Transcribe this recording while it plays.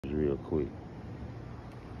real quick.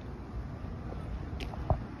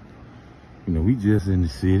 You know, we just in the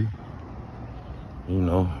city. You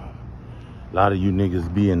know, a lot of you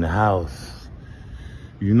niggas be in the house.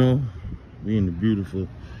 You know, we in the beautiful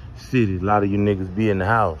city. A lot of you niggas be in the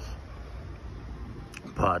house.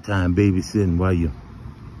 Part-time babysitting while your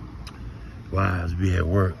wives be at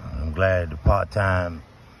work. I'm glad the part-time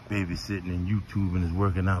babysitting and YouTubing is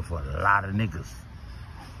working out for a lot of niggas.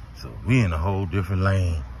 So we in a whole different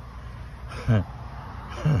lane.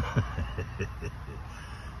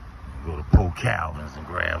 Go to Po Calvin's and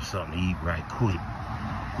grab something to eat right quick.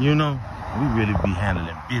 You know, we really be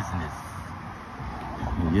handling business.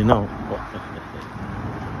 You know,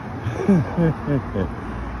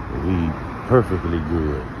 we perfectly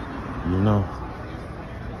good. You know.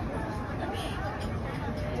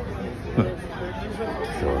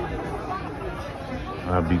 So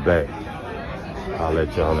I'll be back. I'll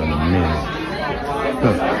let y'all in a minute.